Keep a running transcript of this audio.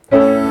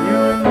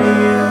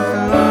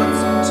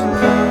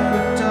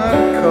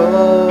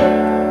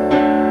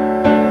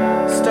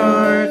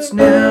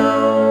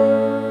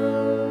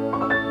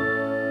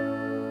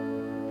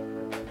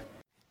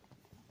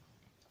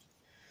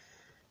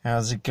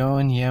How's it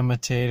going,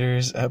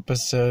 Yamitators?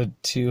 Episode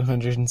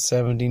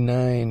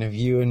 279 of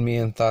You and Me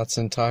and Thoughts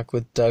and Talk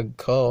with Doug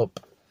Culp.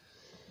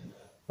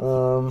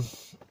 I'm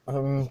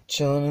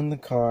chilling in the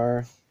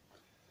car.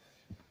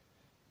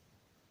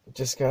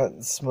 Just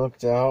got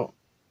smoked out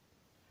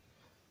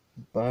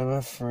by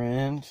my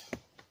friend.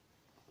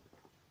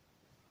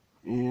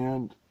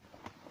 And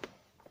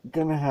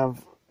gonna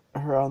have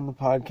her on the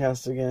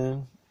podcast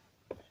again.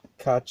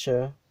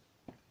 Katja.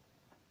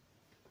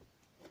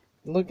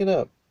 Look it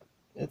up.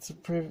 It's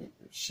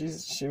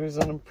she was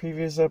on a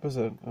previous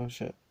episode. Oh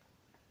shit.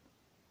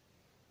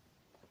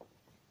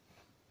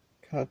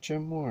 Katja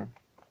Moore.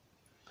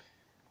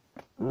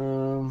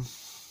 Let's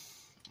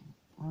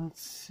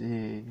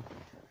see.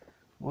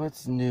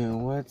 What's new?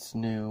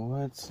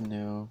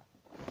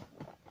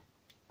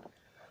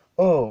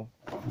 Oh,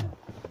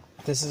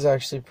 this is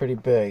actually pretty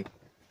big.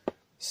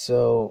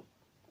 So,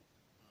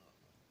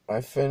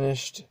 I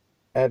finished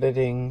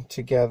editing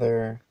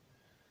together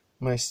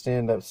my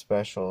stand-up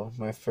special,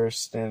 my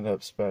first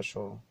stand-up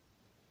special,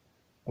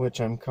 which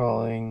I'm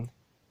calling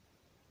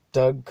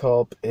Doug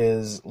Culp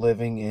is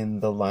Living in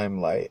the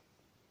Limelight.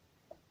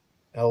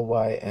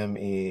 Lymelight.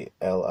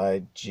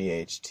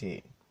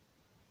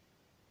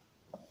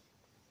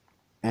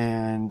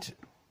 And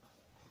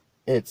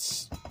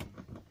it's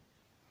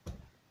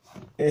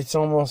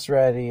almost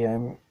ready.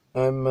 I'm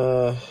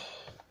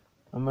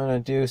gonna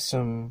do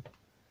some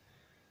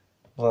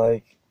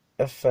like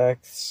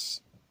effects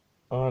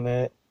on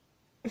it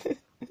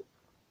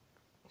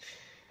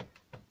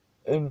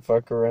and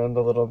fuck around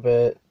a little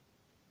bit.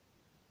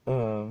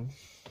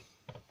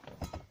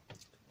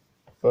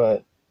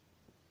 But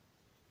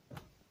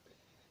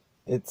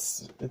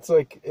it's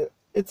like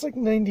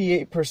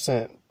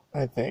 98%,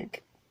 I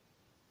think.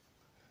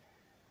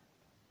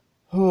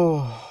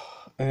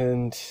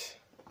 And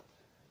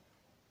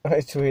I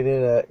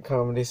tweeted at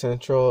Comedy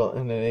Central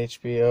and at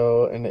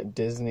HBO and at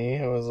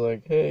Disney. I was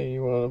like, "Hey,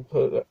 you want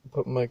to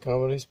put my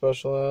comedy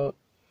special out?"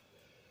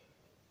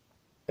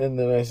 And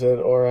then I said,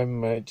 "Or I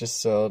might just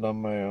sell it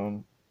on my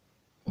own."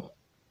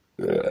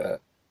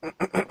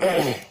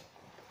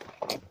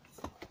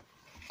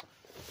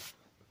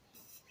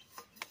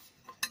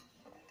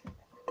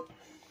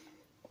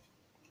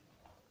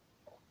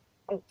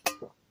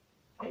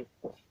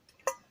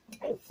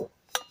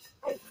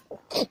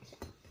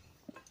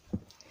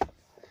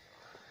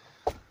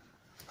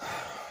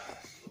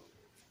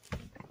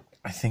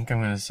 I think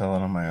I'm going to sell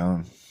it on my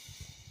own.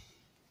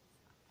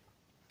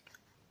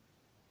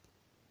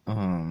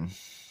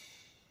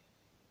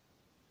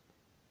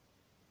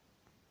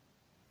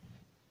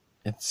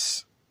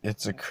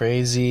 It's a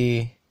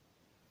crazy,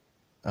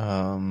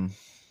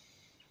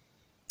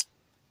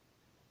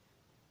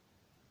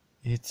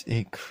 it's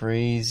a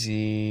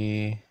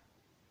crazy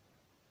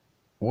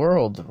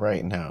world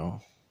right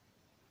now.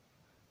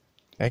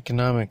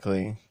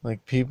 Economically,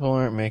 like, people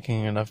aren't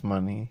making enough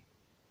money.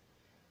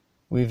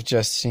 We've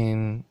just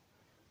seen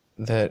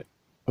that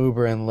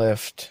Uber and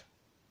Lyft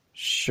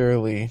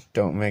surely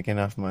don't make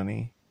enough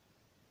money.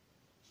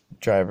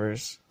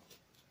 Drivers.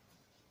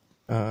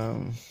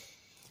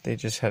 They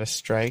just had a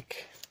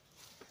strike.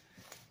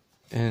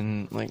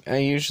 And, like, I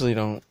usually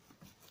don't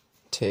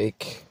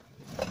take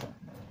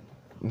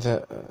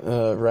the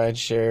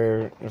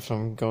rideshare if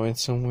I'm going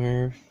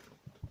somewhere,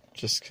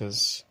 just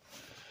because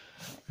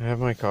I have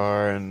my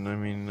car, and, I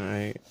mean,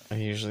 I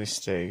usually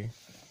stay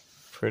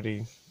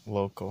pretty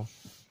local.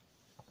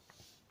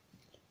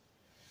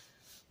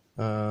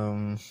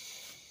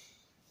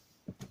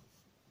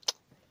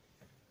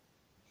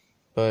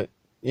 But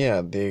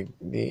yeah, the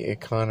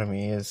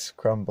economy is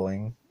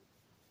crumbling,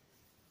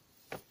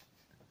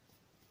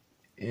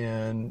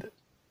 and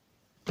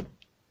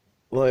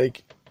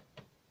like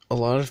a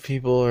lot of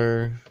people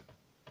are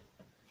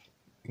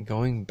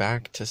going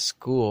back to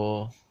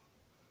school,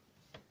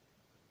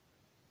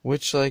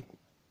 which like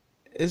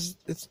it's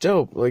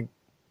dope. Like,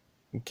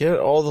 get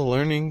all the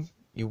learning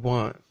you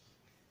want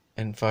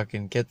and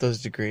fucking get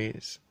those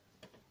degrees.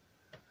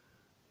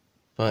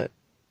 But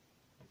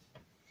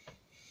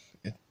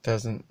it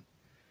doesn't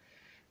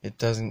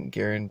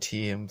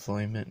guarantee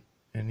employment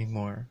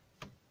anymore.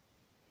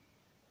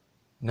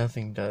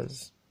 Nothing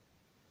does.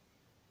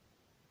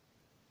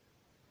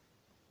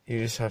 You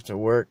just have to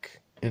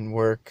work and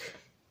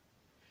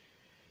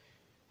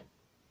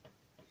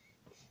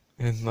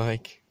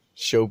like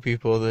show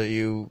people that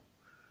you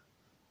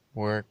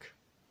work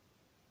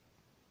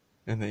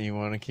and that you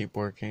want to keep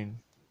working,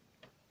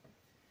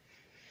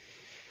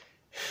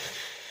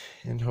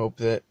 and hope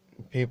that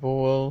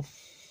people will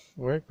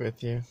work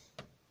with you.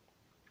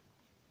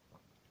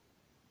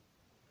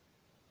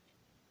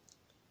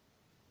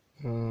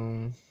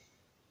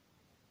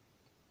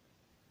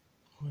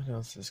 What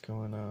else is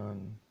going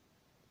on?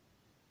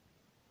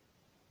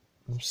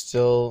 I'm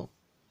still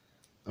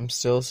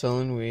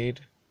selling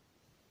weed.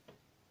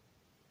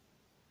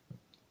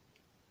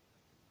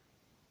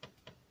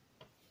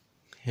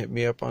 Hit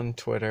me up on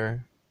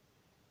Twitter.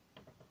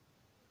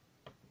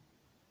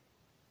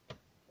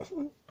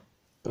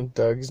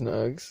 Doug's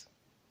Nugs.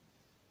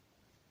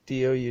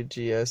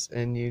 DOUGSNUGS.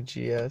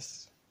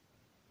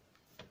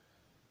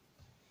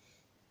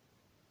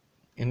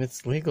 And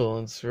it's legal,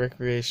 and it's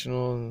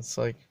recreational, and it's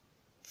like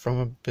from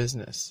a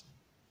business.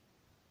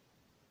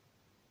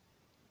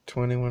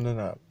 21 and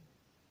up.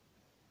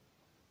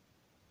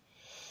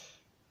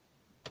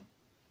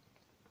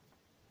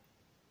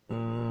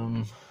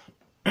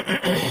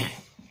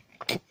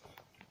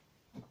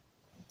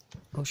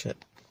 Oh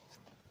shit.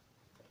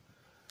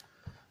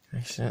 I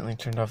accidentally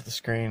turned off the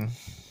screen.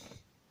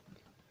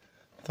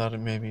 Thought it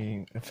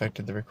maybe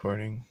affected the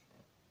recording.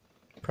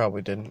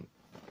 Probably didn't.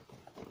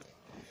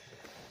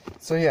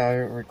 So yeah, I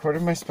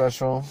recorded my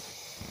special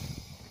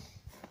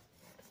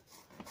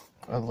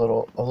a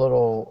little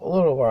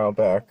while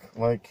back,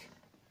 like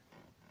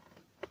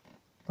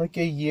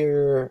a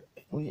year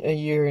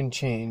and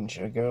change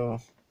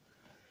ago.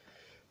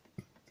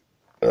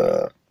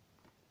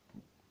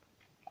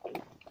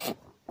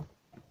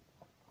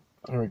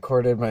 I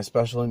recorded my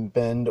special in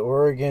Bend,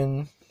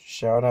 Oregon.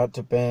 Shout out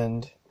to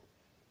Bend.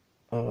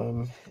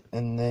 And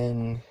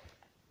then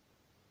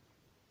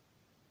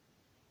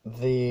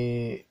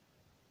a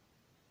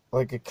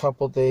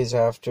couple days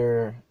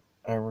after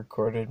I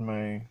recorded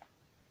my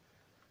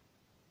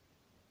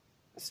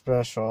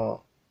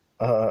special,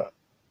 I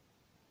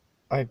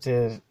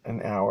did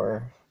an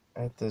hour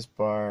at this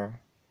bar,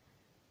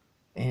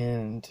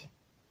 and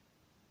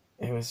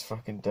it was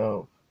fucking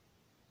dope.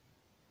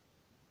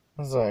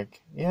 I was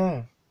like,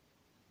 yeah,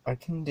 I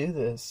can do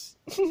this.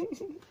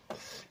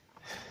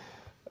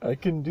 I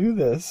can do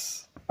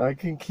this. I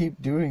can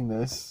keep doing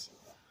this.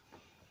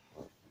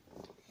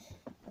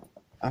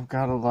 I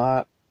got a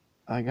lot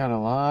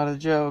of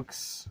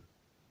jokes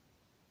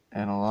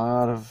and a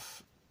lot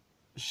of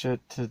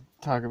shit to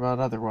talk about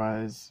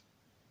otherwise.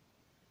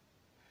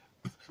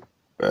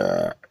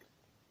 But,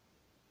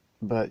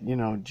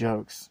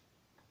 jokes.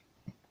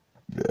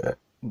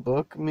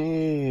 Book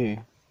me.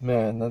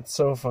 Man, that's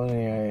so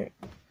funny.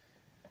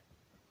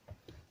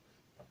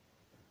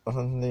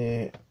 On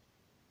the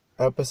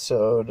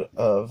episode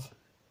of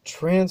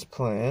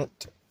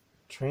transplant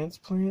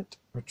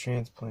or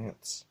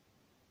transplants?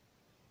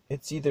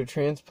 It's either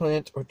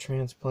transplant or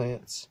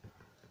transplants,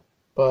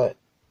 but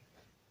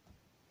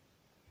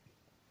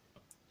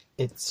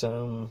it's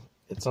on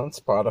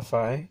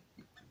Spotify,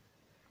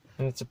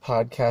 and it's a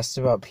podcast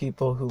about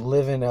people who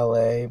live in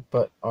LA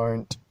but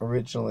aren't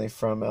originally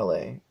from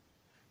LA.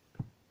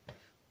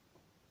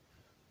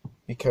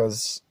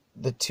 Because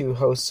the two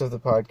hosts of the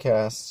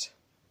podcast,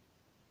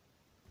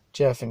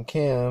 Jeff and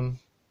Cam,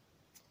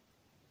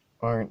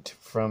 aren't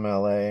from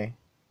LA,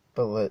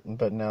 but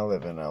now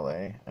live in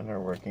LA and are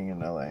working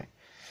in LA.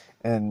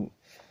 And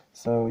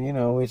so,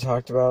 we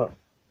talked about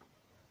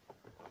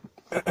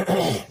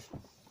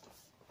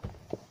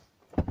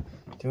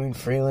doing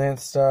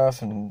freelance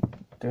stuff and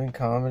doing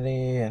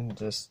comedy and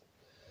just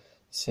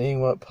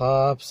seeing what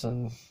pops.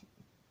 And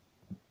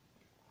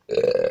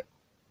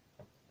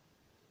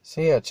so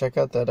yeah, check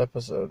out that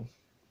episode.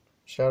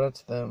 Shout out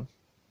to them.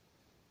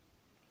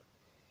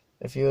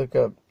 If you look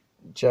up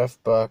Jeff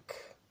Buck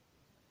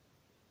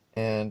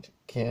and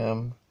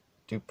Cam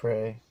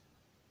Dupre,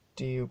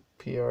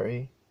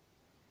 Dupre,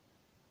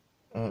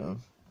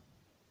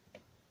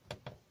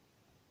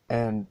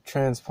 and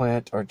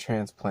transplant or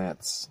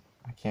transplants.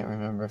 I can't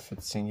remember if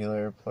it's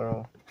singular or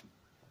plural.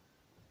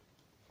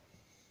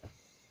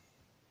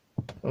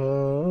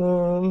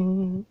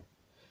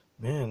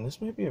 Man, this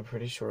might be a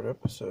pretty short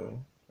episode.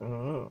 I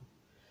don't know.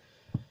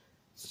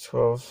 It's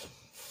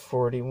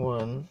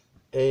 12:41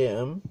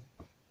 a.m.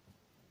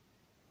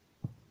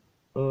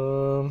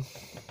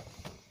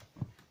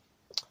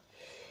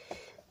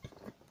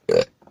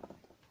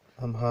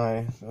 I'm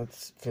high. That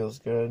feels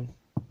good.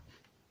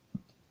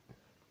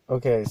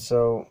 Okay,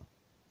 so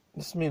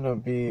this may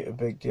not be a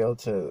big deal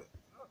to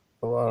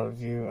a lot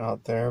of you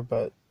out there,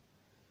 but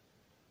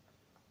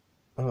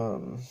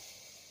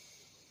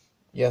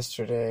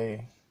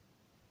yesterday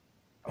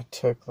I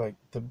took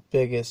the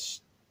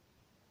biggest,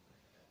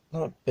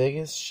 not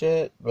biggest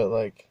shit, but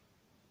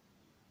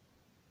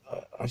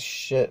I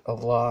shit a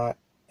lot,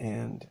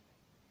 and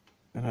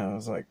I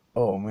was like,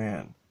 oh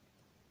man,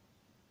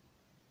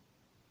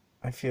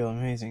 I feel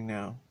amazing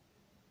now.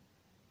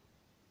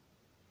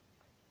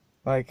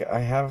 I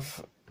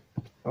have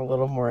a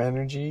little more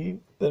energy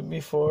than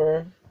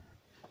before.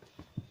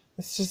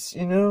 It's just,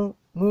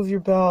 move your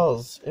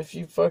bowels. If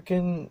you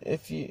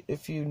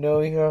know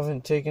you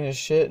haven't taken a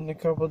shit in a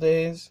couple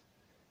days,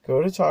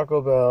 go to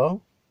Taco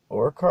Bell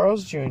or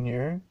Carl's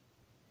Jr.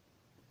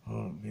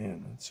 Oh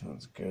man, that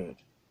sounds good,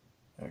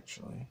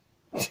 actually.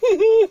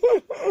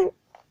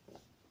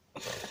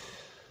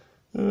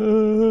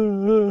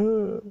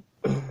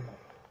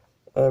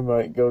 I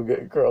might go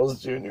get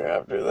Carl's Jr.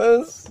 after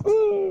this.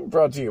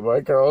 Brought to you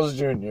by Carl's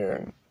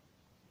Jr.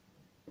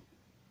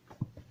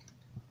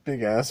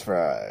 Big ass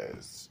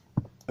fries.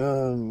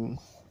 What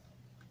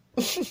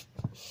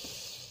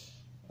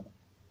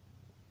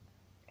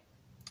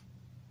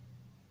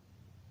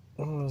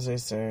was I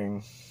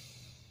saying?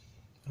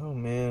 Oh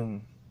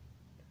man.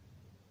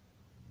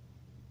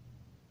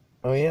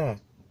 Oh yeah.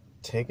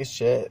 take a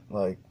shit,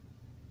 like,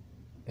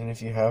 and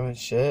if you haven't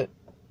shit,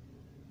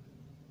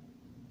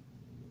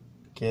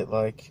 get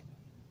like,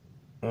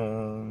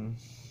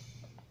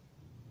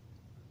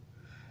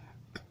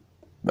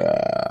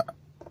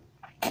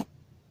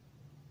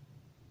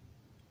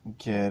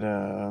 get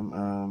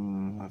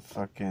a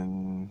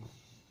fucking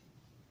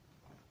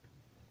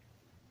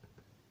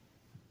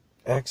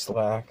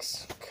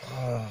X-Lax.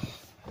 God.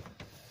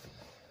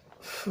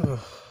 Whew.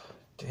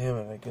 Damn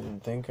it, I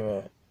couldn't think of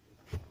it.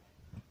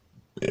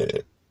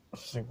 I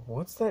was like,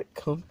 what's that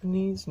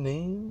company's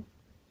name?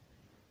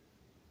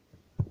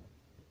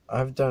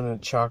 I've done a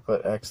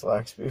chocolate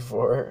X-Lax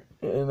before,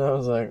 and I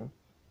was like,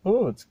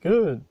 oh, it's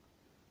good.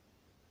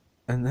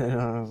 And then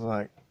I was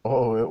like,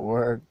 oh, it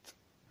worked.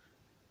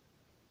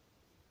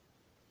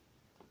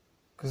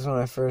 Because when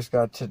I first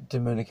got to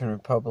Dominican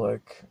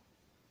Republic,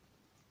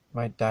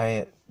 my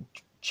diet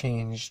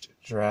changed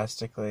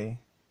drastically.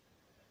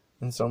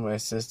 And so my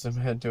system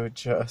had to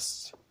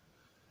adjust.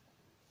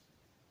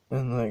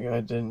 And like,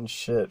 I didn't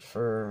shit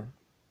for,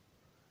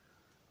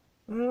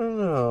 I don't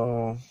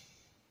know,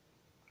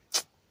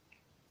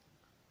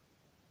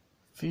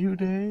 few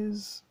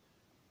days.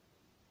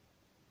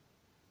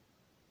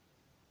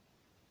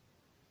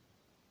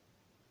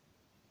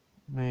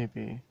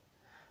 Maybe.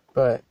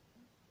 But,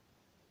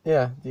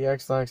 yeah, the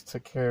X-Lax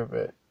took care of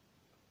it.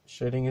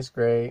 Shitting is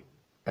great.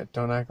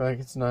 Don't act like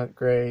it's not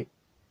great.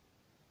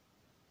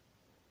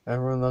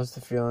 Everyone loves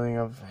the feeling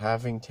of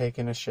having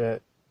taken a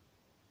shit.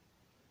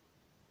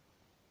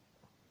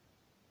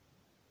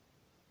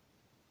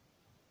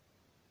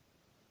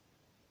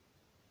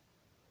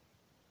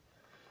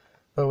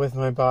 But with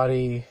my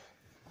body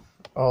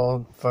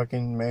all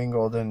fucking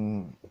mangled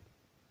and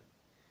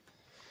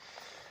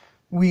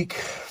weak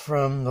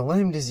from the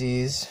Lyme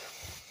disease,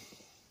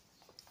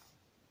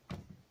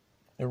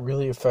 it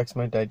really affects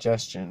my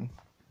digestion.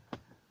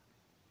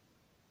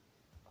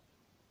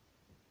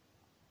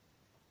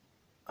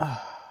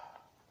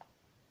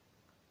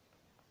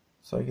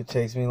 So like, it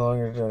takes me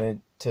longer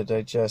to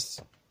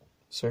digest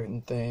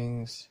certain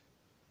things.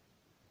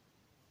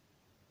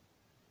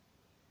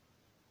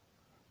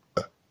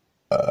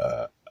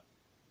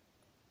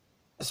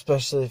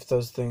 Especially if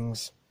those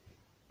things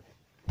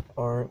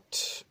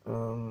aren't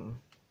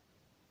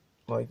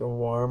like a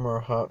warm or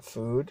hot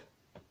food.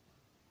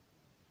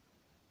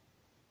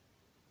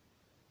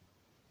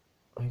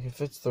 Like, if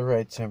it's the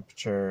right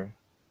temperature,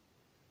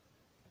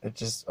 it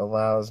just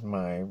allows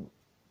my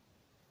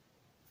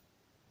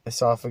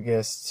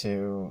esophagus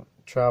to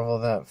travel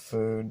that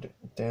food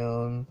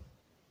down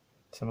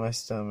to my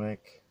stomach,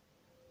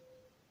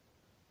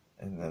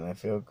 and then I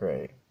feel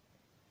great.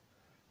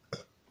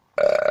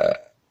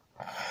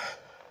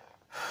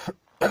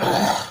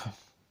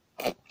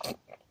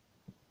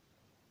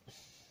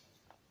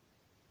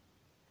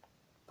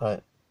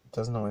 But it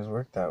doesn't always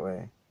work that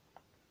way.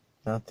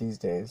 Not these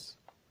days.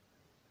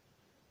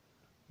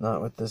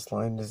 Not with this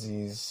Lyme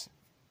disease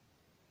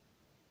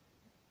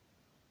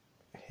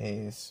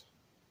haze.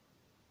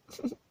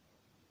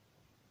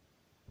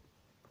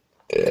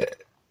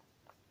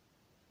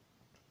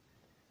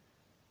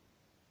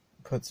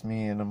 Puts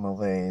me in a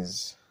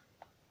malaise.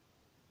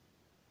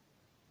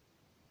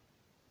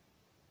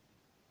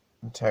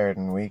 I'm tired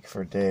and weak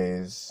for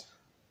days.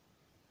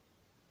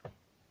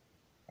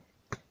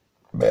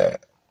 Bleh.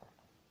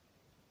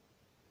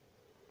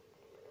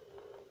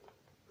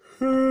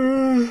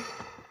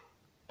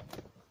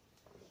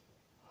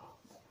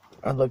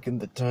 I look at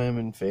the time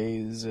and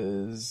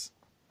phases.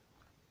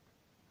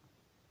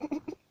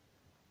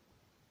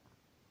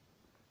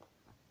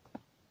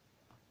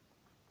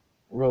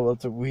 Roll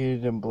up the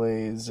weed and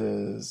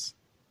blazes.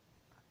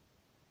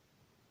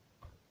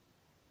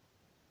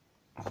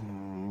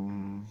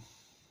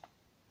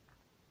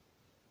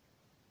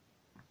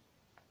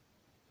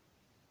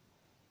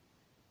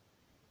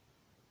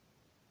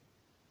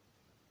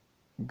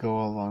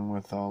 Go along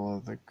with all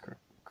of the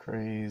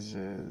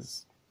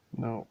crazes.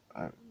 No,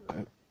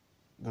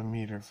 the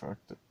meter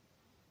fucked it.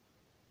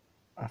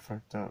 I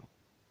fucked up.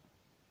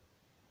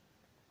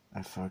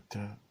 I fucked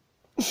up.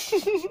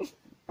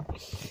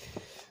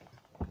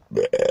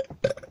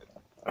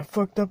 I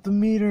fucked up the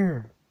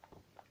meter.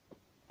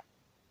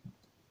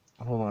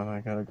 Hold on,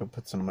 I gotta go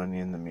put some money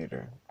in the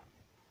meter.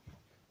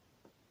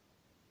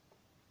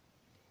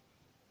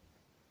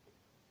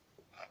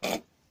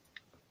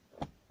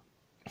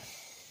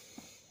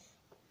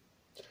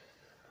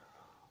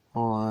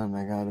 Hold on,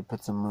 I gotta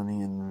put some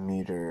money in the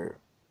meter.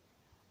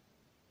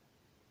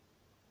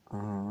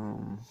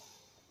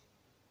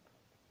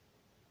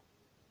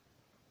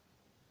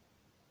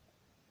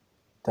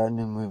 That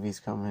new movie's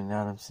coming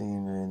out. I'm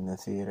seeing it in the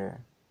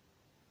theater.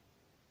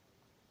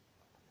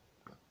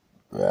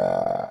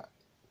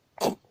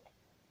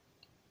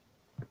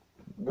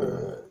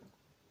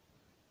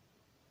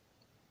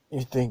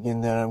 You're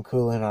thinking that I'm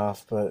cooling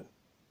off, but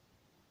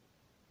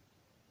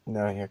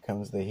now here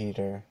comes the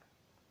heater.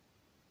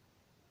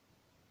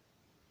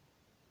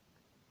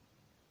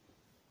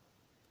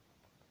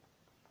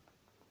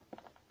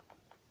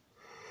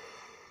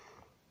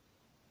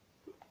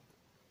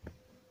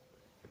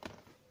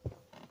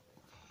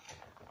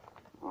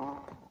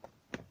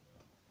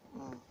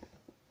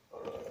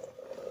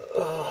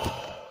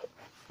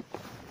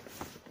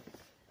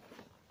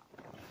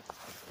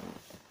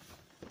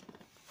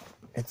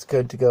 it's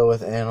good to go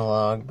with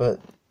analog, but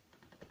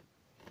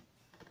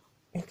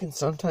you can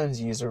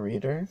sometimes use a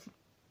reader.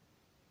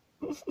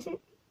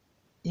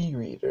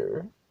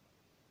 E-reader.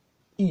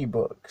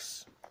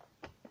 E-books.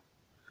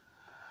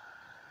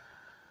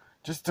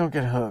 Just don't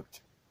get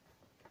hooked.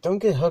 Don't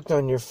get hooked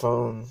on your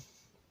phone.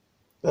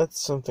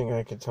 That's something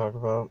I could talk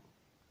about.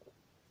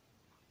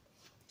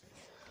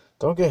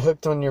 Don't get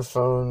hooked on your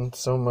phone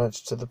so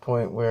much to the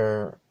point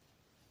where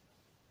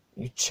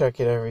you check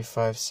it every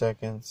 5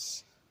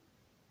 seconds.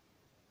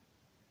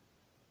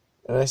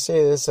 And I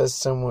say this as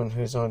someone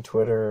who's on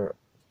Twitter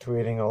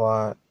tweeting a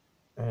lot,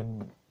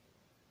 and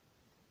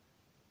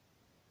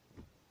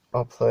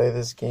I'll play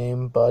this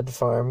game, Bud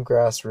Farm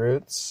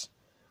Grassroots,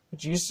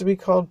 which used to be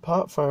called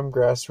Pot Farm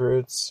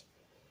Grassroots,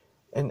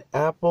 and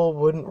Apple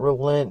wouldn't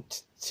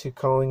relent to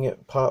calling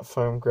it Pot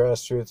Farm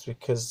Grassroots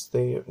because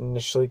they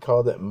initially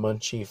called it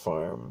Munchie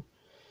Farm.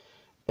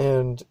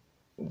 And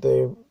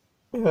they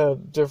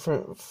had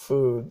different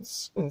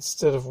foods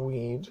instead of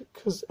weed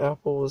because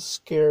Apple was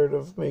scared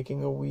of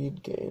making a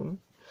weed game.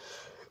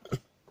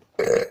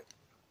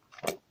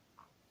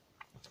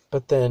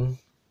 But then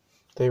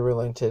they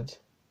relented.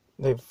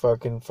 They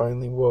fucking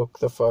finally woke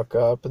the fuck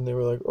up and they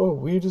were like, oh,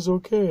 weed is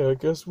okay. I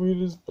guess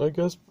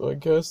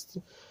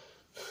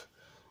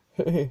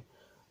hey,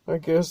 I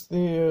guess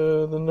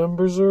the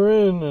numbers are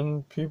in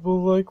and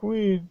people like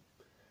weed.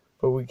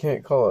 But we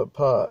can't call it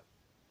pot.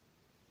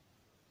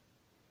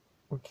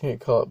 We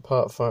can't call it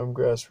Pot Farm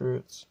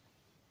Grassroots.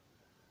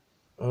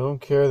 I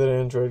don't care that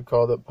Android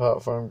called it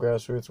Pot Farm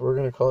Grassroots. We're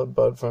gonna call it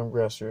Bud Farm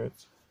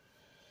Grassroots.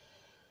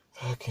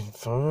 Fucking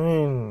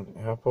fine,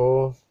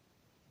 Apple.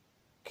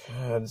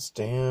 God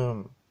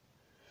damn.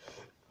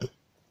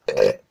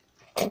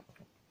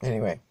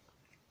 Anyway,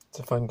 it's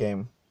a fun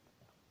game.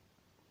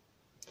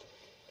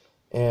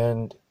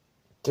 And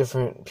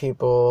different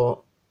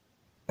people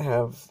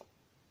they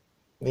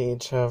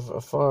each have a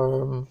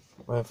farm.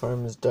 My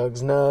farm is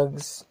Doug's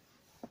Nugs.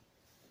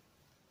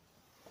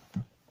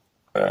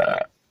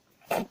 It's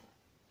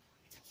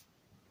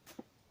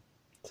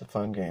a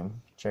fun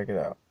game. Check it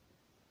out.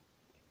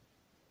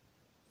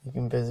 You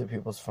can visit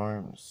people's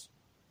farms.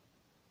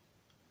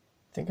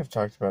 I think I've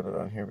talked about it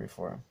on here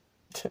before.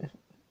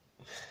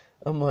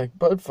 I'm like,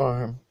 Bud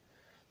Farm.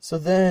 So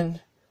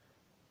then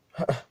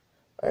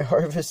I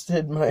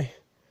harvested my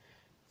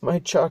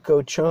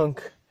Choco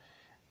Chunk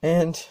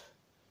and,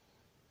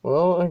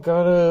 well, I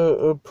got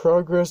a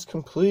progress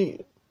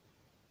complete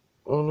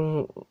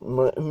on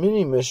my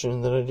mini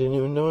mission that I didn't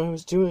even know I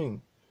was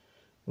doing.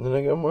 And then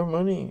I got more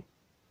money.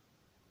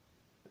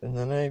 And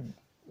then I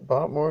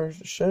bought more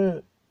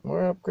shit,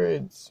 more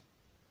upgrades.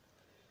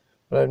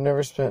 But I've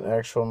never spent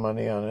actual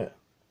money on it.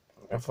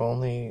 I've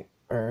only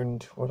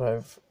earned what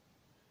I've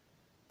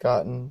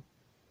gotten.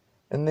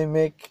 And they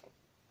make...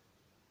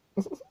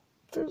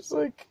 there's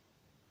like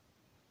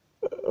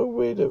a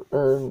way to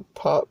earn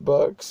pot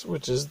bucks,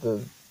 which is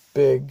the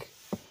big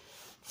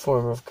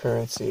form of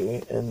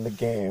currency in the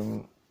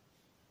game.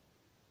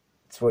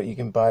 It's what you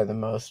can buy the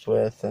most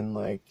with and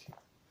like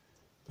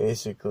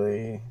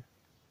basically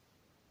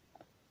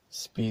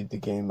speed the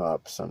game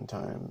up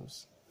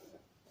sometimes.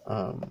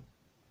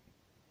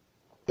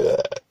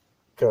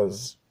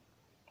 Because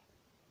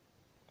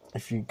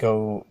if you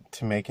go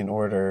to make an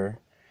order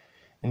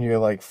and you're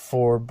like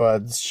 4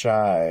 buds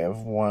shy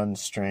of one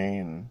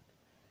strain,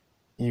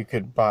 you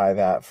could buy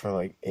that for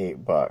like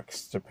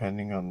 $8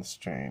 depending on the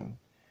strain.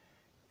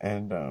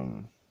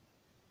 And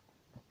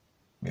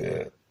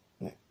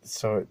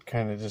so it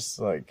kind of just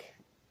like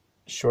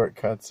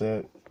shortcuts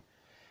it,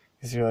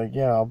 because you're like,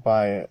 yeah, I'll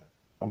buy it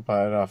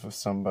off of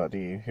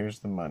somebody, here's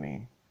the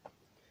money.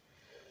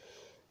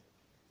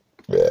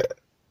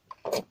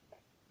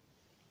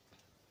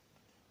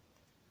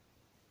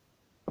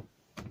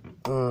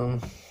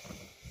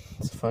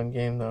 It's a fun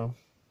game though.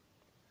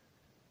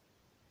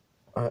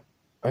 I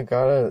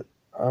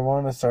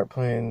want to start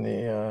playing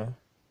the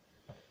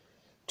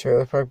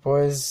Trailer Park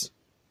Boys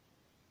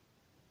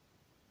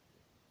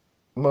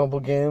mobile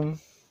game,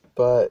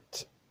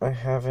 but I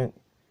haven't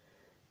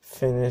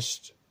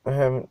finished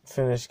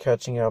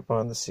catching up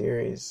on the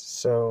series,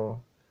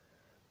 so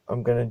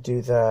I'm gonna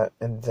do that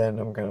and then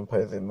I'm gonna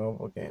play the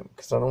mobile game,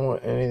 because I don't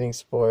want anything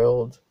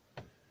spoiled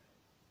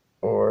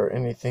or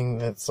anything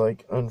that's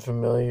like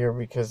unfamiliar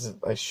because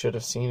I should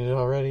have seen it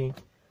already.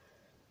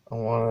 I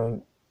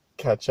want to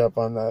catch up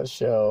on that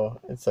show.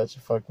 It's such a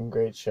fucking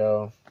great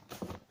show.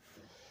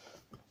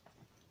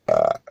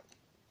 I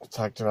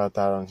talked about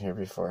that on here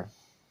before.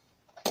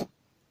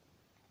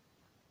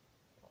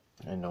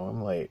 I know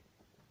I'm late.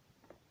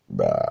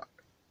 But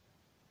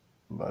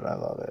I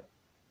love it.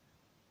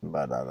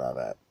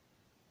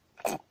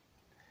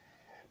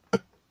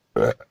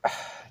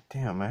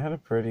 Damn, I had a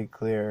pretty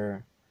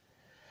clear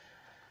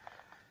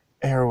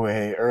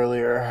airway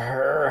earlier.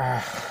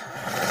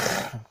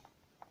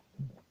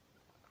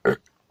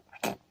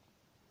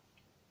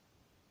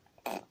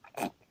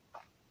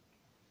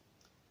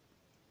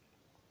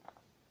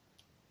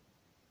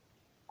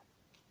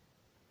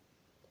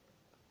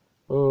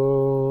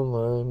 Oh,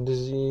 Lyme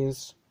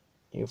disease.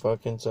 You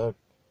fucking suck.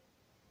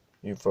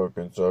 You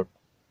fucking suck.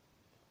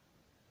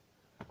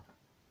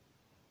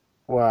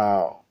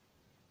 Wow.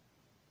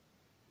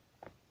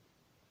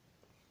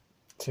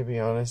 To be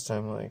honest,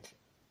 I'm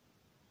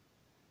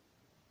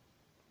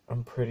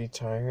pretty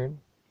tired.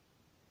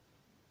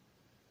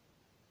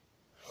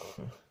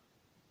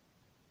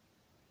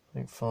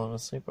 Falling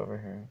asleep over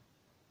here.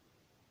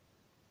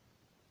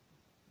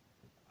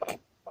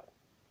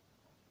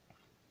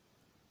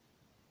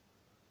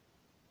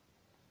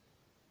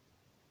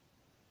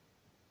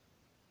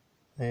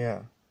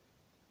 Yeah.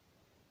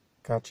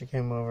 Gotcha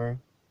came over.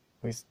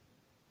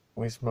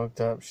 We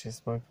smoked up. She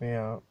smoked me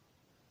out.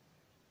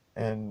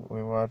 And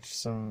we watched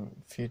some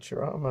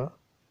Futurama.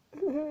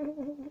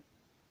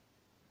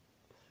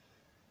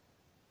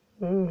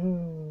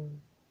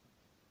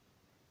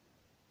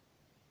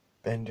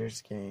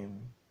 Bender's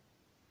Game.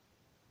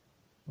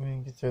 We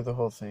didn't get through the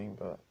whole thing,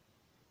 but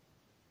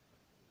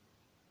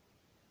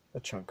a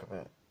chunk of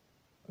it.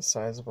 A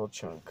sizable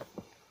chunk.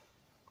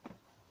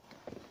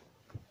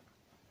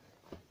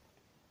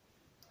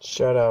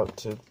 Shout out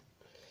to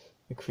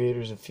the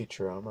creators of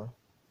Futurama.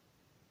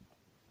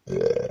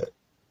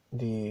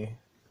 The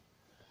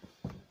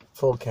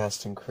full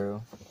cast and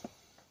crew.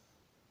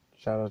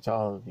 Shout out to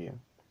all of you.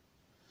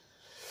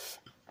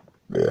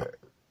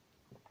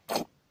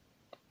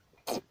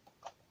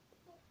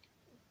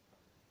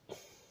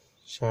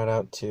 Shout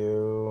out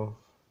to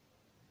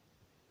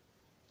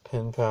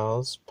Pen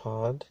Pals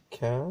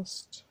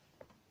Podcast.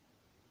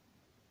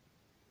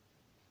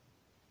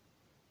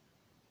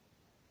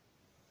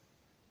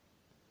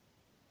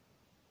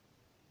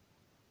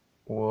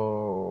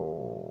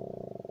 Whoa.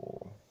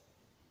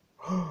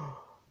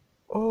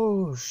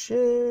 Oh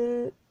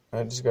shit.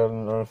 I just got a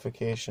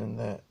notification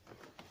that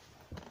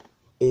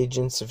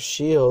Agents of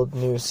S.H.I.E.L.D.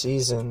 new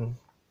season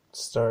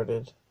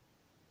started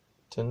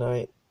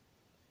tonight.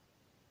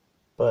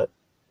 But,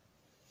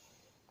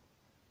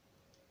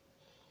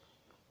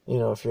 you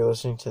know, if you're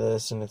listening to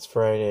this and it's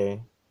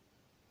Friday,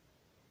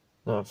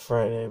 not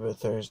Friday, but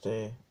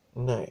Thursday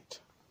night,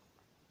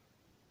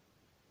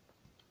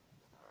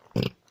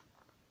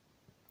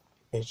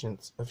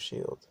 Agents of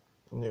S.H.I.E.L.D.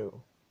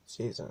 new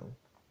season.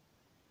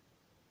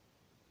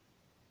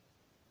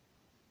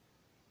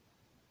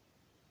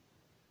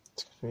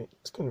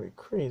 It's gonna be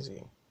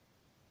crazy.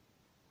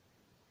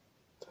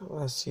 That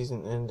last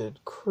season ended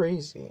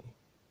crazy.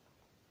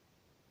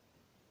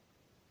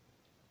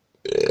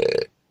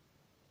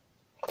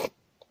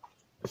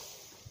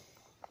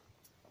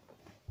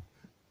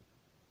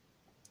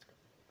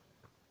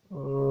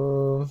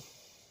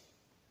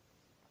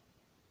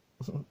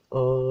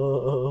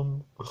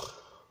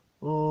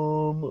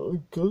 I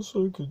guess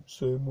I could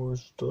say more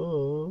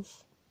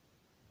stuff.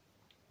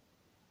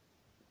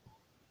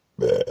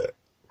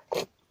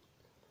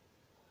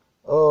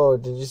 Oh,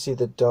 did you see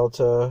that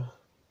Delta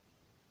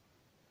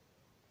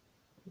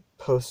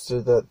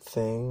posted that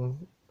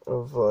thing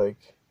of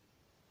like,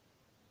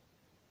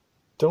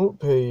 don't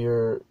pay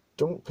your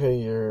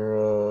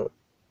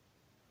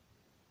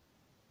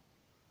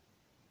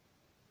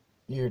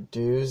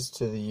dues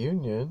to the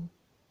union.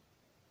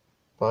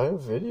 Buy a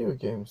video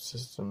game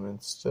system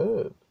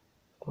instead.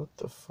 What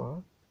the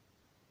fuck?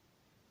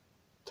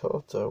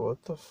 Delta,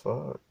 what the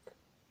fuck?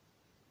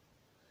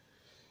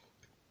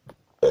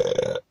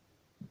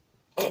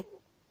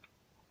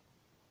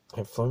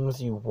 I've flown with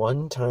you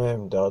one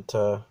time,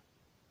 Delta.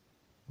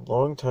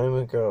 Long time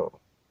ago.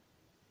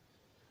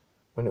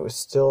 When it was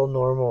still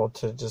normal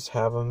to just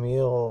have a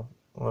meal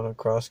on a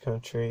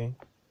cross-country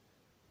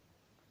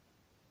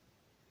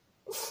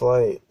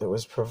flight that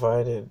was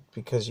provided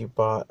because you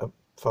bought a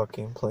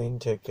fucking plane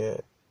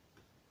ticket.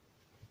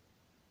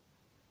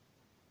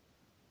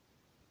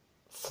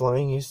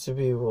 Flying used to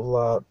be a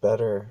lot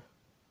better.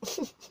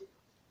 It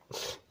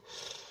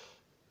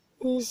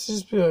used to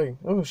just be like,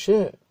 oh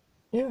shit,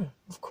 yeah,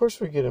 of course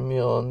we get a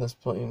meal on this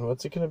plane.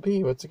 What's it gonna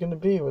be? What's it gonna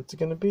be? What's it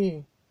gonna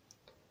be?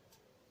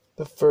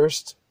 The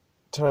first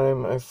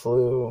time I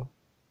flew,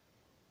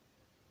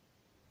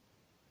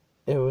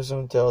 it was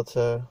on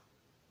Delta,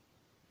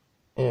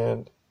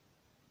 and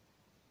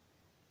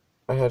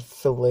I had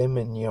filet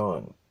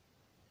mignon.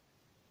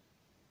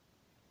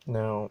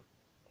 Now,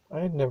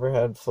 I had never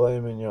had filet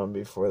mignon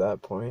before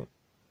that point,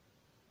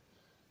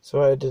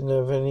 so I didn't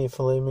have any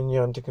filet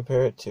mignon to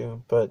compare it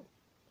to, but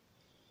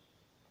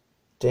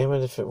damn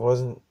it if it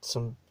wasn't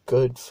some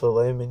good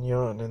filet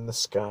mignon in the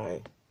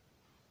sky.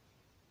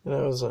 And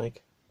I was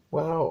like,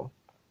 wow,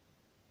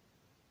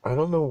 I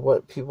don't know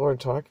what people are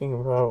talking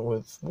about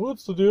with,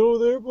 what's the deal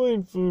with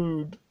airplane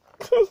food?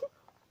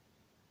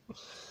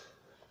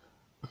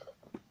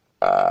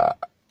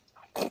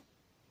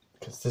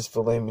 Because this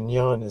filet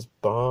mignon is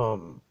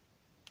bomb.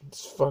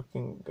 It's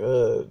fucking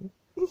good.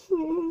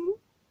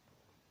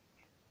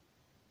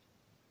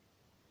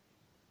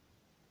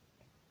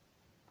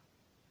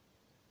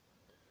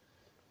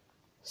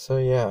 So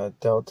yeah,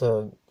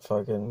 Delta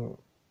fucking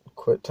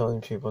quit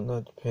telling people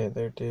not to pay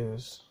their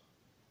dues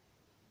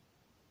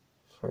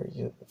for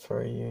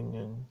a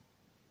union.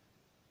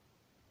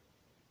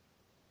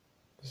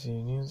 Because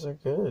unions are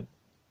good.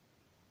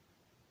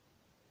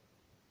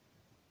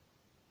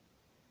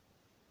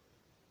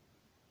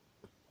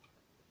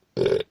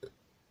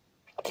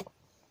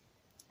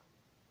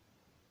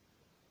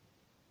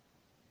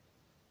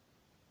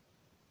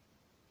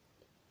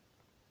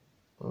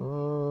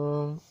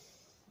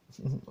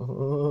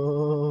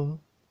 Oh,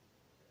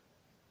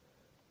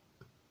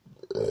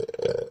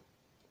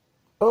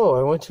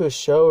 I went to a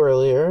show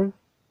earlier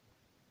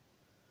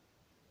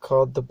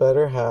called The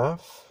Better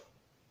Half.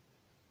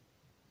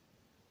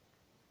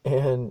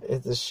 And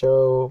it's a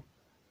show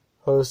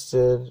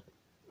hosted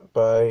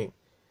by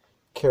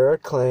Kara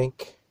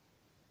Clank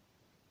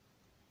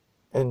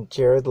and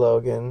Jared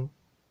Logan.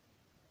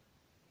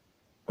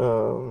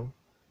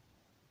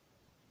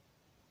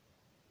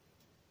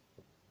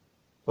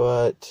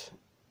 But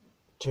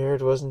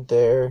Jared wasn't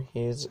there.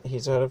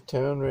 He's out of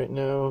town right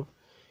now.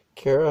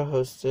 Kara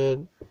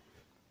hosted,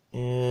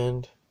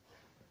 and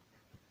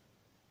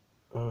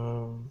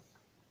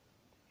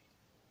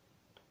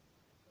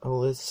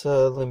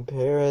Alyssa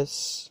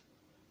Limperis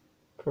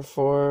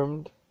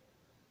performed.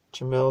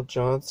 Jamel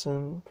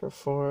Johnson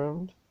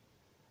performed.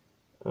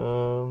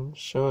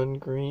 Sean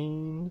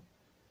Green.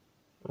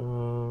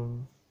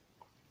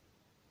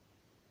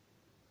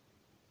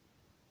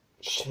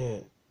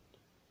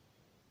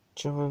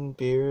 John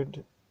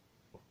Beard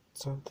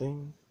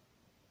something.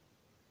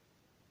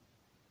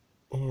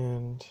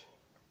 And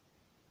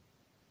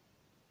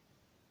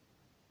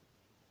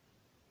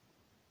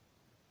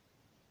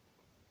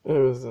it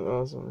was an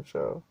awesome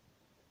show.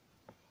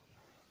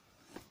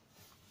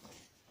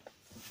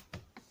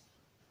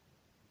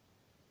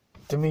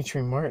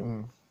 Dimitri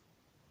Martin.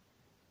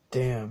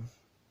 Damn.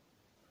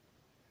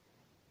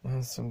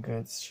 That's some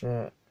good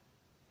shit.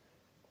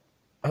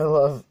 I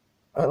love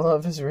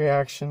his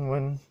reaction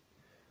when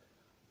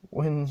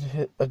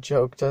a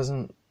joke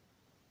doesn't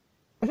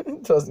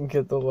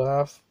get the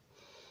laugh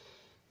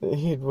that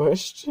he'd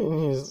wished,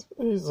 and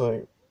he's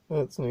like,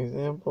 that's an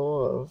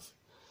example of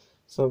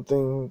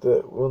something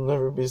that will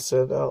never be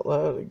said out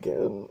loud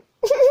again.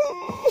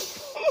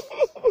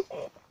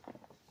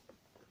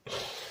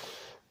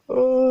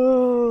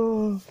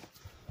 Oh,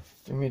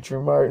 Dimitri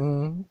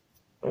Martin,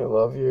 I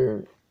love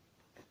your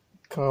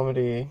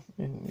comedy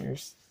and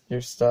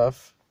your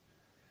stuff.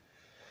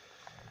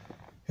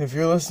 If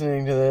you're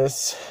listening to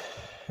this,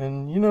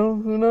 and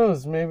who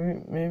knows,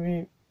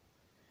 maybe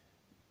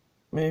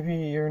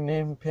your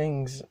name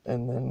pings,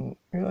 and then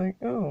you're like,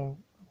 oh,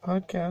 a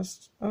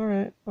podcast, all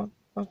right,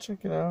 I'll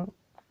check it out.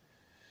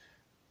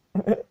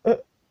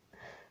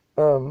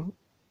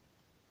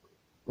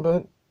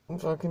 But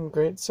fucking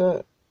great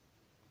set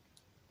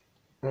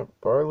at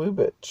Bar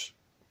Lubitsch.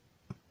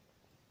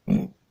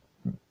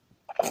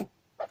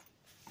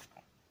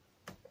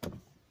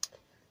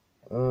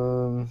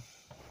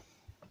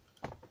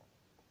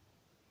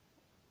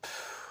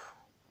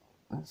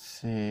 Let's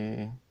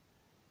see.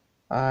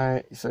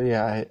 I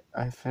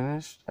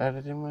finished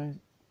editing my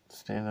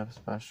stand-up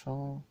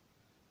special.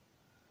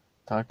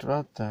 Talked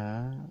about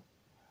that.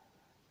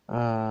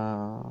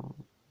 I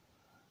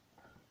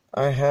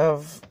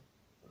have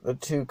the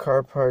 2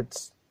 car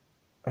parts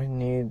I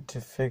need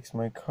to fix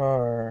my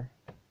car.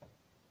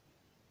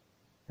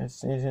 I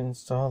just need to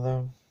install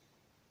them.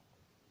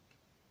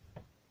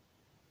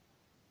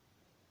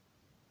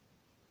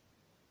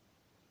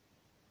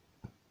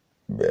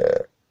 Yeah.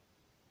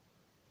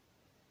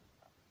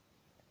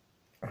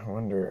 I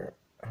wonder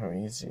how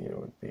easy it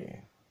would be.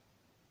 I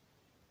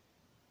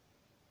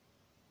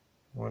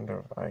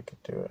wonder if I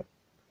could do it.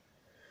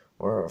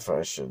 Or if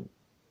I should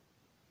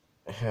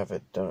have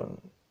it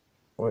done.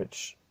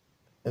 Which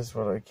is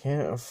what I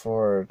can't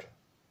afford.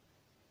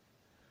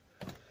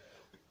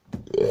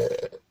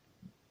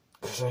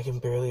 Because I can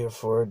barely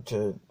afford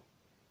to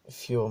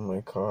fuel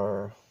my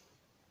car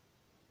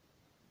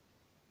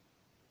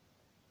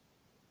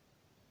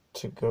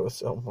to go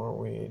sell more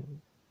weed.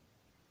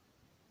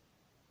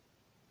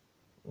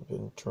 I've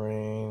been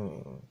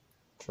draining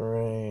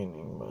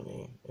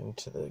money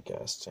into the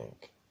gas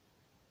tank.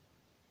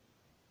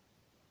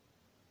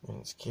 And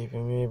it's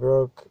keeping me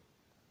broke.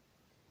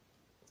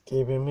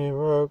 Keeping me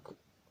broke.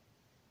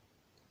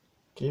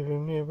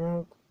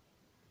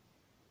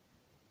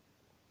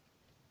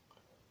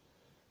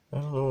 I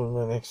don't know when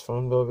my next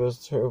phone bill goes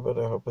through, but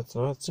I hope it's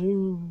not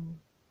soon.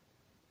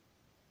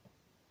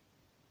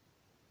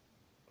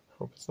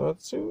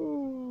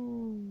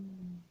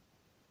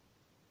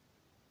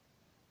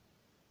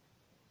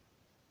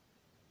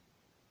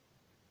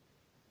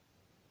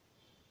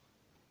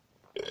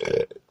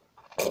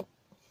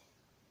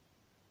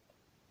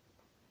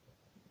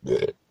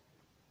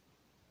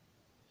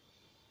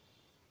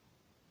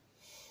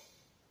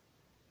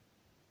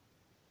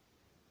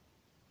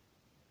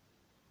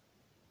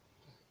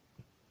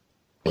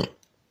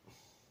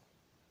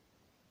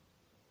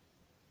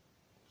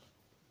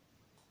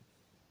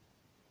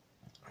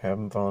 I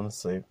haven't fallen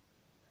asleep.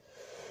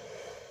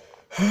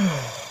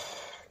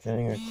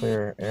 Getting a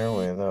clear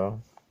airway,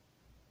 though.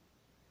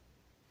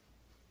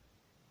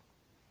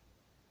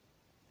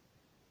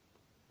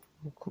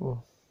 Oh,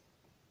 cool.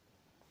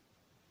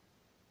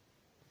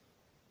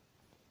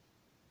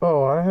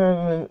 Oh, I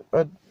had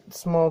a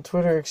small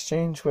Twitter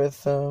exchange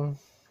with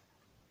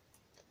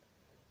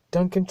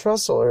Duncan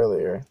Trussell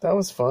earlier. That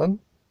was fun.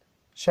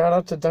 Shout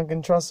out to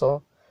Duncan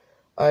Trussell.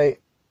 I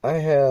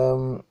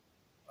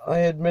I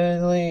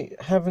admittedly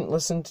haven't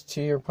listened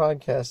to your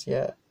podcast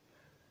yet.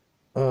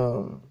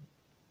 But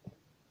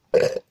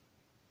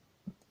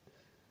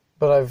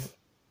I've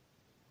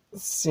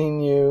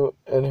seen you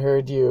and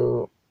heard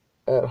you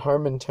at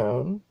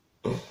Harmontown.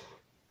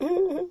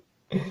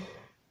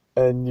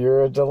 And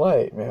you're a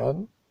delight,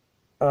 man.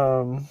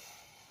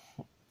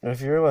 If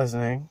you're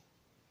listening,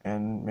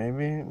 and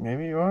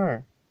maybe you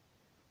are,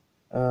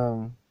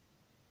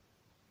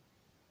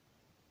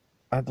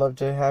 I'd love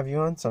to have you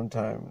on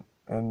sometime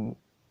and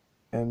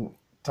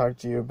talk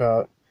to you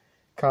about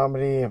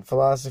comedy and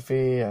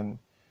philosophy and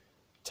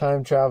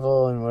time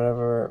travel and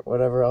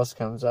whatever else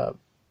comes up.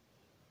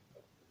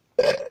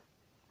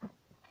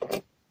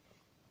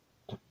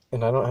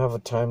 And I don't have a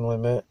time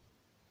limit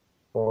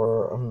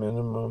or a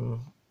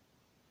minimum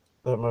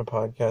that my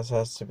podcast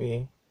has to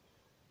be.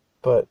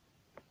 But,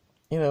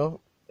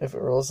 if it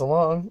rolls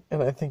along,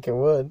 and I think it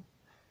would,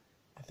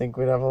 I think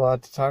we'd have a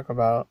lot to talk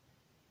about.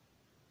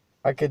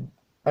 I could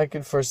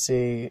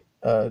foresee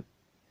a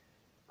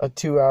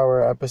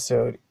 2-hour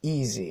episode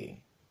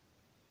easy.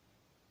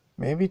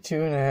 Maybe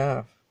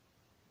 2.5.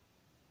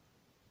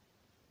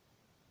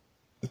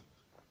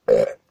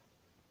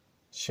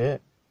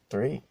 Shit,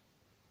 3.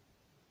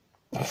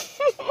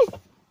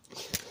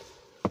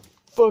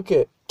 Fuck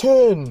it,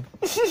 10.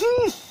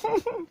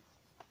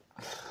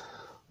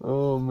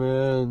 Oh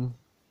man,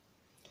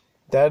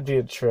 that'd be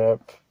a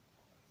trip.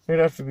 There'd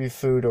have to be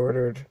food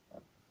ordered,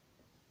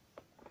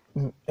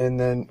 and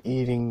then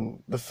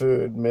eating the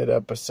food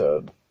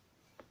mid-episode.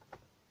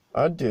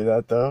 I'd do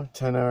that though.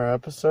 10-hour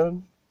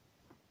episode.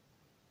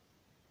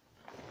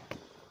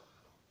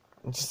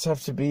 You just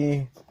have to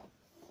be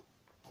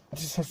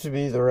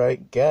the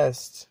right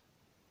guest.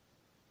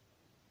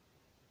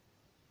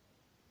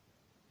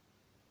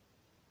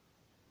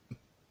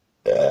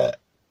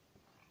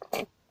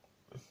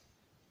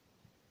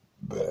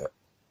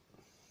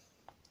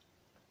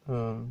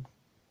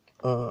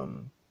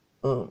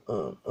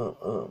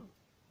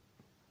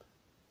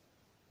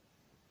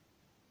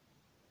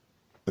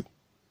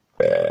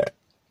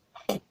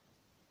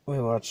 We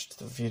watched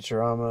the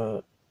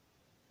Futurama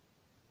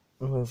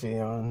movie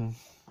on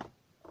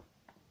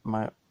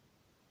my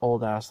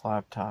old ass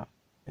laptop.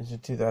 It's a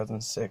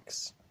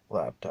 2006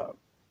 laptop.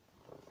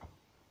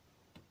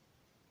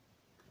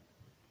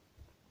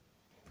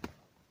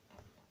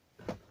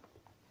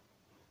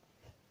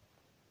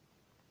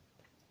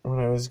 When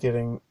I was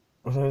getting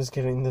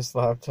this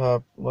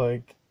laptop,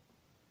 like,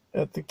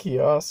 at the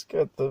kiosk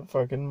at the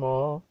fucking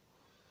mall,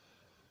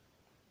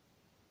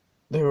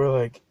 they were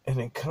like,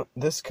 and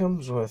this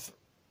comes with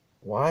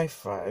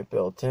Wi-Fi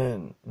built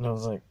in. And I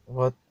was like,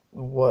 what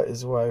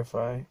is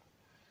Wi-Fi?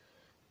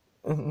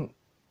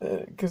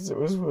 Because it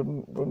was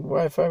when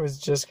Wi-Fi was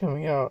just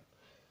coming out.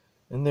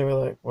 And they were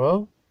like,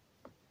 well,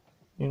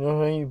 you know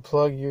how you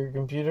plug your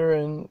computer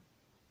in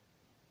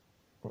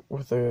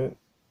with a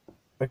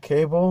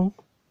cable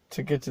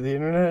to get to the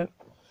internet?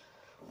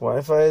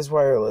 Wi-Fi is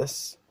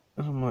wireless.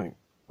 And I'm like,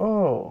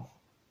 oh.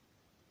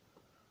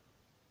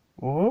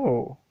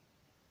 Whoa.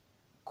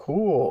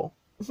 Cool.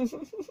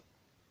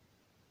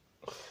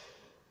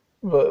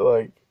 But,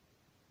 like,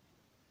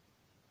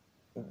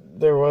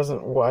 there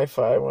wasn't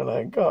Wi-Fi when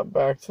I got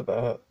back to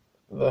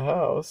the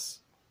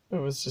house. It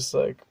was just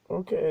like,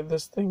 okay,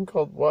 this thing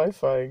called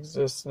Wi-Fi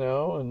exists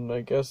now, and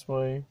I guess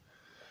my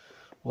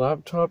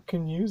laptop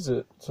can use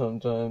it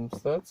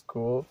sometimes. That's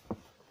cool.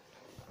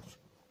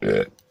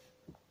 Yeah.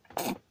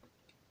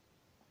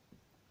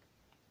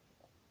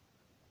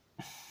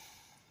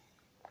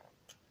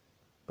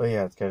 But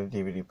yeah, it's got a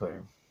DVD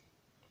player.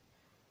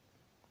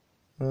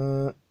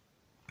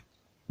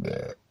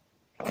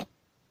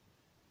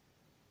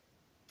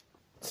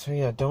 So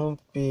yeah, don't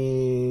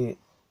be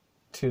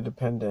too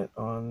dependent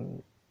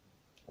on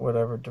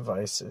whatever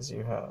devices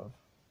you have.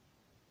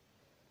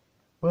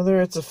 Whether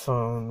it's a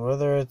phone,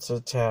 whether it's a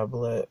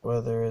tablet,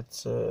 whether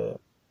it's an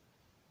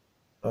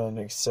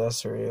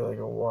accessory like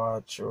a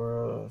watch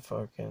or a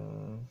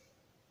fucking...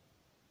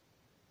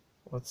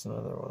 What's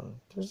another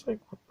one? There's like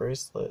a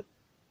bracelet.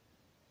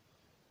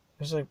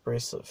 There's like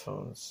bracelet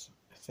phones,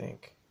 I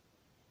think.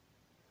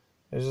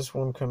 There's this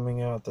one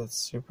coming out that's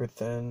super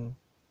thin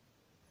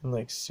and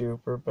like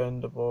super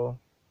bendable.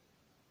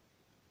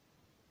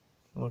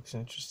 Looks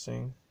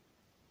interesting.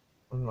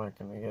 I'm not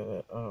gonna get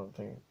it. I don't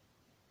think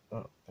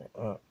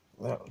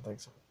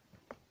so.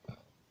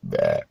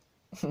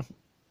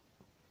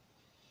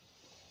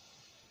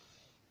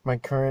 My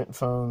current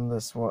phone, the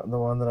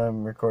one that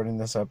I'm recording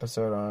this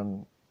episode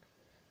on,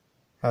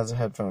 has a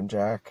headphone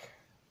jack.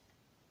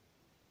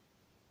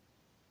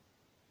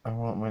 I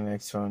want my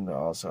next phone to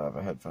also have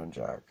a headphone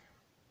jack.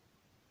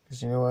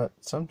 Because you know what?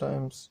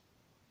 Sometimes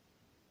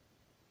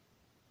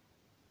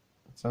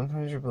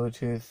your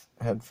Bluetooth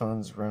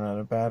headphones run out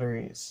of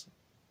batteries.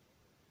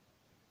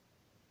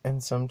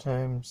 And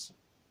sometimes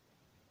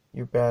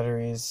your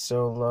battery is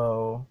so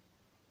low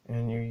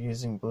and you're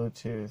using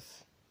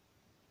Bluetooth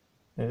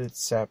that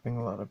it's sapping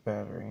a lot of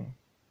battery.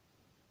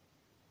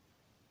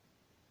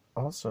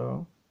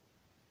 Also,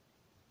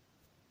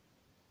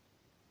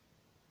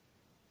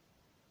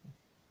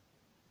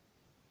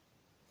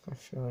 I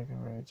feel like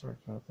I've already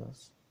talked about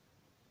this.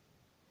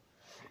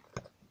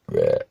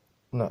 Yeah.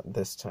 Not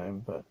this time,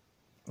 but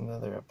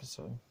another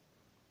episode.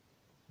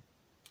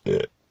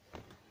 Yeah.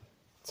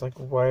 It's like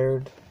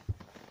wired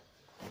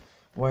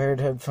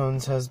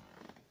headphones has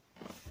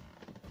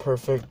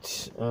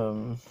perfect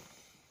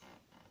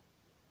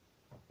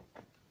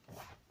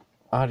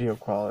audio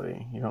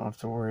quality. You don't have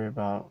to worry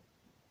about,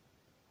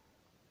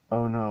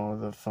 oh no,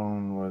 the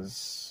phone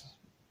was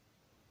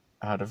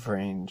out of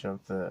range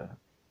of the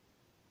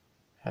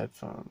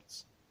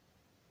headphones.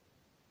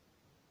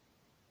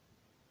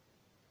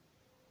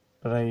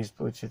 But I use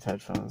Bluetooth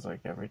headphones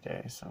like every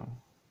day, so.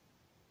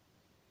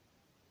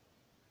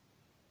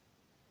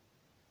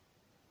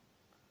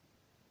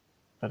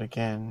 But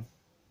again,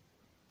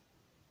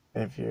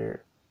 if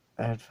your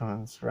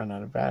headphones run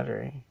out of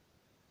battery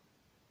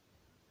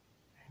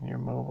and you're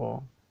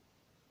mobile,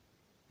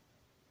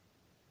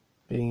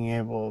 being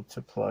able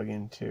to plug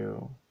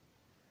into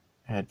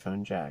a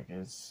headphone jack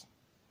is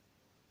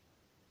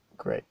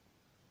great.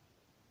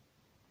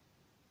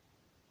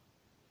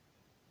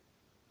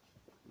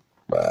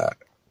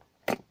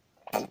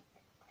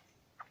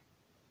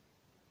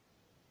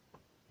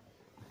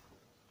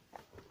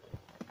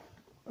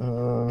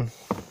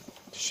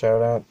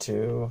 Shout out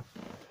to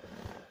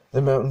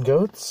the Mountain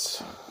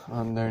Goats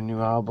on their new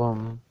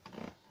album,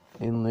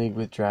 In League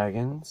with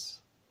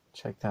Dragons.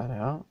 Check that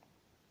out.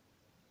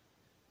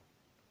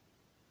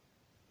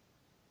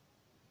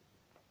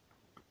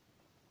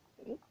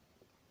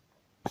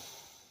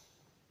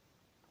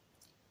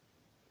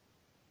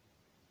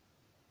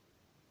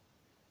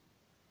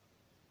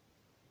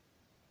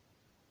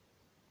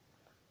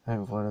 I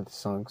have one of the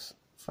songs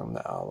from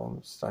the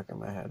album stuck in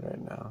my head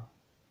right now.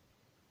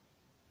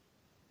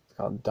 It's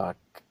called Doc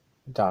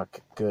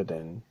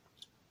Gooden.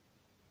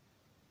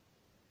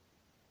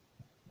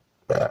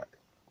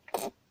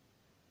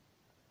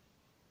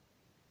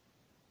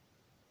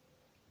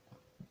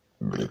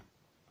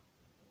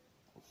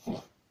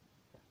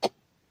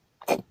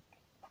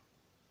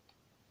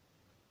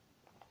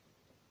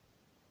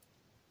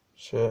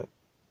 Shit.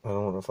 I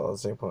don't want to fall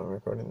asleep while I'm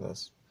recording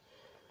this.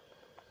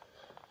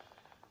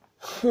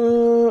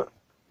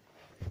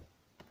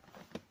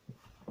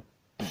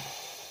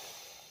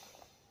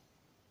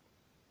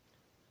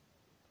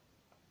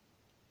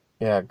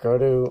 Yeah, go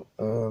to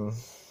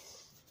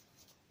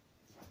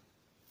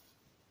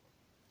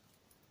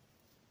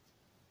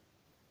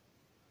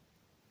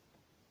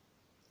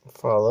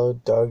follow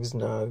Doug's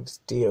Nugs,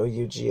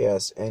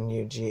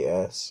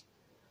 DOUGSNUGS,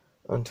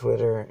 on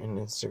Twitter and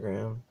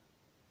Instagram.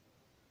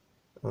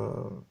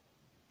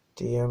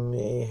 DM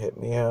me, hit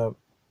me up.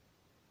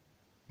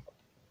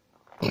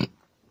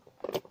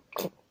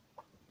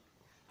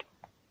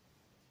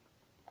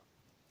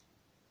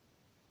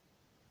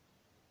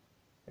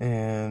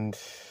 And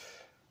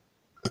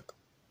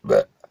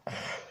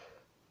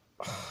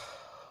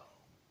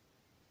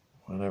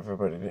want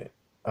everybody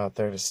out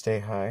there to stay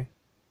high.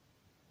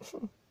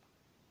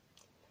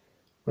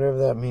 Whatever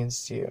that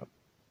means to you.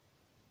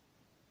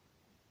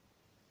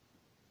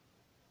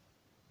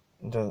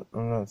 I'm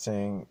not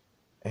saying,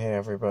 hey,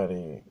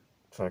 everybody,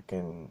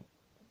 fucking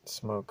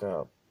smoke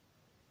up.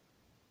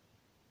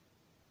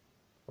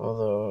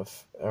 Although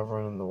if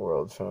everyone in the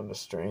world found a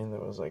strain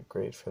that was like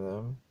great for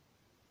them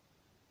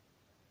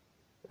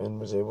and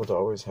was able to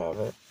always have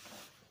it,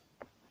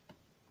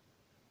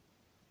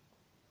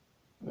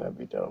 that'd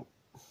be dope.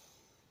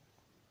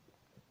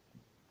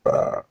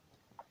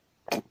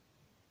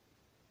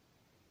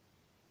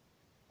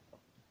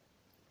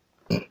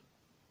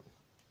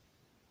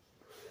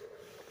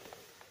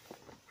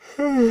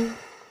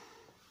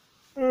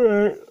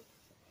 Alright.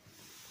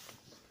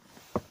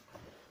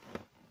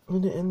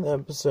 I'm gonna end the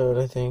episode,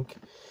 I think.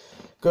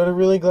 Go to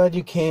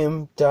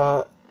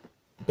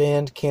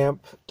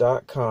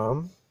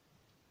reallyglad.bandcamp.com.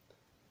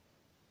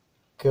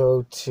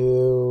 Go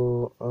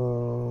to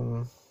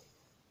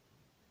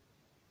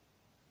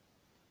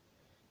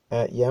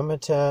at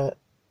Yamatat.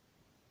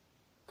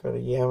 Go to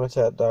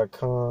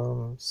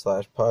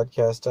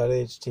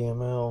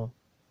yamatat.com/podcast.html.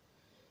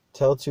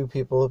 Tell 2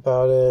 people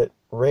about it.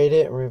 Rate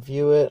it and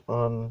review it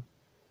on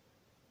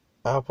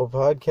Apple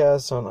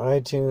Podcasts, on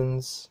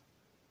iTunes,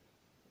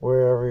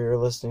 wherever you're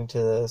listening to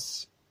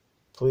this.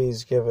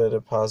 Please give it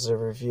a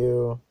positive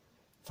review,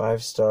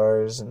 5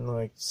 stars, and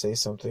like say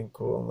something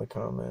cool in the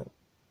comment.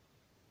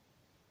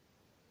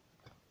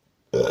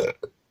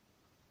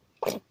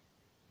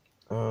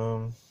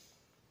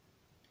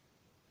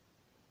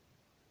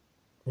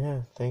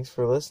 Yeah, thanks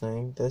for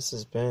listening. This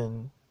has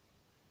been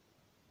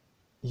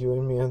You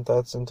and Me on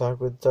Thoughts and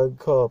Talk with Doug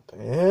Culp,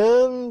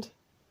 and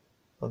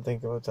I'll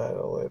think of a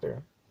title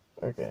later.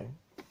 Okay,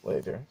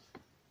 later.